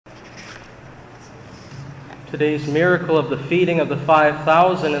Today's miracle of the feeding of the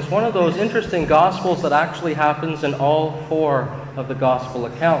 5,000 is one of those interesting Gospels that actually happens in all 4 of the Gospel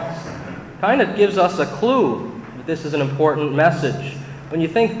accounts. Kind of gives us a clue that this is an important message. When you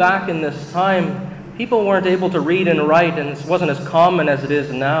think back in this time, people weren't able to read and write, and it wasn't as common as it is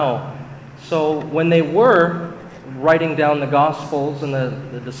now. So when they were writing down the Gospels and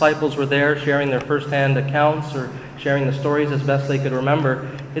the disciples were there sharing their first-hand accounts or sharing the stories as best they could remember,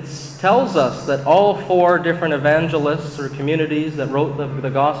 it tells us that all 4 different evangelists or communities that wrote the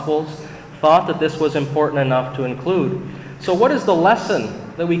Gospels thought that this was important enough to include. So what is the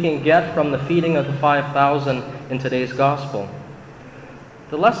lesson that we can get from the feeding of the 5,000 in today's Gospel?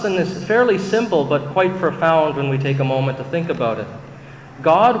 The lesson is fairly simple but quite profound when we take a moment to think about it.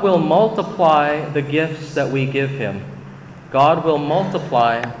 God will multiply the gifts that we give Him. God will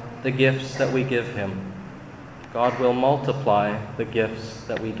multiply the gifts that we give Him. God will multiply the gifts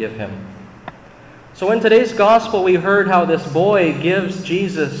that we give Him. So in today's Gospel, we heard how this boy gives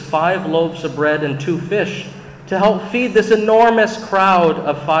Jesus 5 loaves of bread and 2 fish to help feed this enormous crowd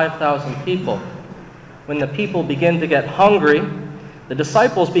of 5,000 people. When the people begin to get hungry, the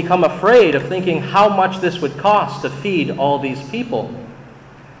disciples become afraid of thinking how much this would cost to feed all these people.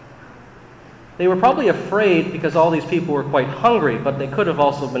 They were probably afraid because all these people were quite hungry, but they could have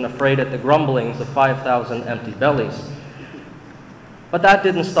also been afraid at the grumblings of 5,000 empty bellies. But that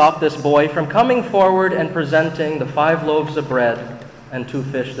didn't stop this boy from coming forward and presenting the 5 loaves of bread and 2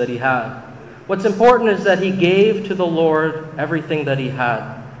 fish that he had. What's important is that he gave to the Lord everything that he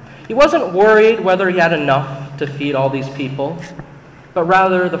had. He wasn't worried whether he had enough to feed all these people, but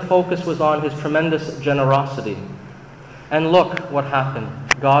rather the focus was on his tremendous generosity. And look what happened.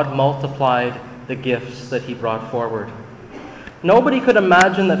 God multiplied the gifts that he brought forward. Nobody could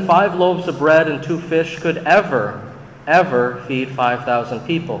imagine that 5 loaves of bread and 2 fish could ever feed 5,000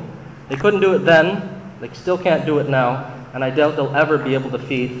 people. They couldn't do it then, they still can't do it now, and I doubt they'll ever be able to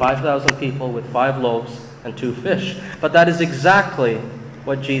feed 5,000 people with 5 loaves and 2 fish. But that is exactly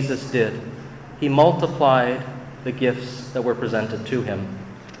what Jesus did. He multiplied the gifts that were presented to him.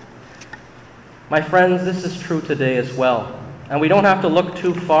 My friends, this is true today as well. And we don't have to look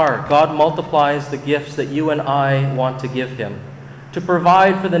too far. God multiplies the gifts that you and I want to give him to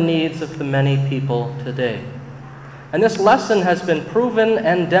provide for the needs of the many people today. And this lesson has been proven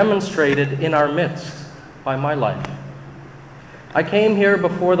and demonstrated in our midst by my life. I came here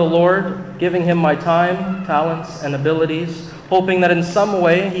before the Lord, giving him my time, talents, and abilities, hoping that in some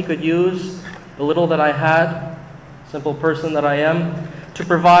way he could use the little that I had, simple person that I am, to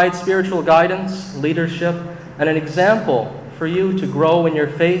provide spiritual guidance, leadership, and an example for you to grow in your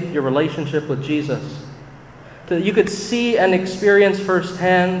faith, your relationship with Jesus. So that you could see and experience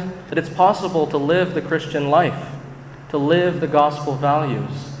firsthand that it's possible to live the Christian life, to live the gospel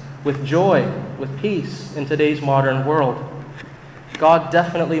values with joy, with peace in today's modern world. God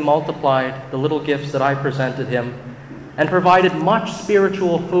definitely multiplied the little gifts that I presented him and provided much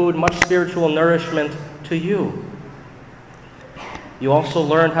spiritual food, much spiritual nourishment to you. You also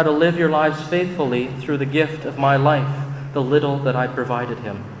learned how to live your lives faithfully through the gift of my life, the little that I provided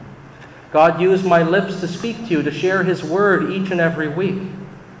him. God used my lips to speak to you, to share his word each and every week.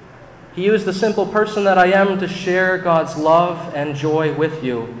 He used the simple person that I am to share God's love and joy with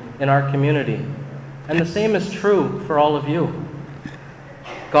you in our community. And the same is true for all of you.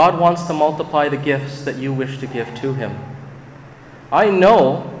 God wants to multiply the gifts that you wish to give to him. I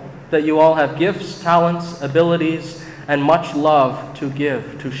know that you all have gifts, talents, abilities, and much love to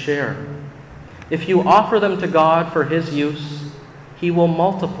give, to share. If you offer them to God for his use, he will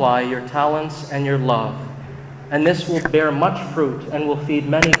multiply your talents and your love. And this will bear much fruit and will feed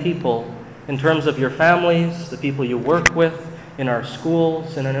many people in terms of your families, the people you work with, in our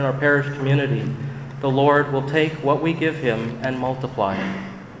schools, and in our parish community. The Lord will take what we give him and multiply it.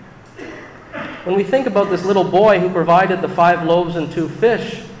 When we think about this little boy who provided the 5 loaves and 2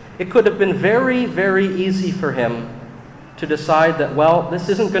 fish, it could have been very, very easy for him to decide that, well, this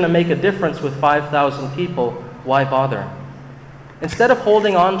isn't going to make a difference with 5,000 people, why bother? Instead of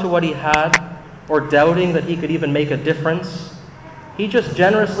holding on to what he had or doubting that he could even make a difference, he just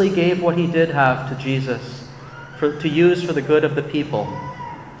generously gave what he did have to Jesus to use for the good of the people.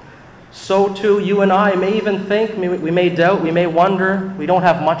 So too, you and I may even think, we may doubt, we may wonder, we don't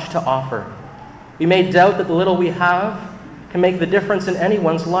have much to offer. We may doubt that the little we have can make the difference in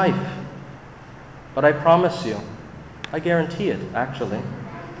anyone's life. But I promise you, I guarantee it, actually,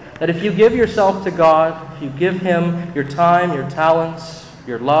 that if you give yourself to God, if you give him your time, your talents,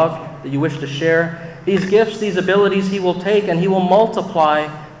 your love that you wish to share, these gifts, these abilities he will take and he will multiply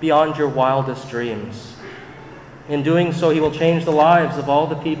beyond your wildest dreams. In doing so, he will change the lives of all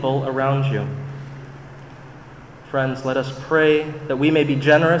the people around you. Friends, let us pray that we may be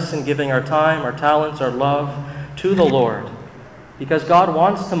generous in giving our time, our talents, our love to the Lord, because God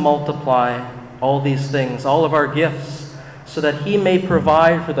wants to multiply all these things, all of our gifts, so that He may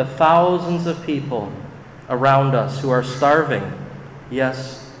provide for the thousands of people around us who are starving,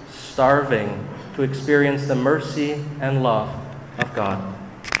 yes, starving, to experience the mercy and love of God.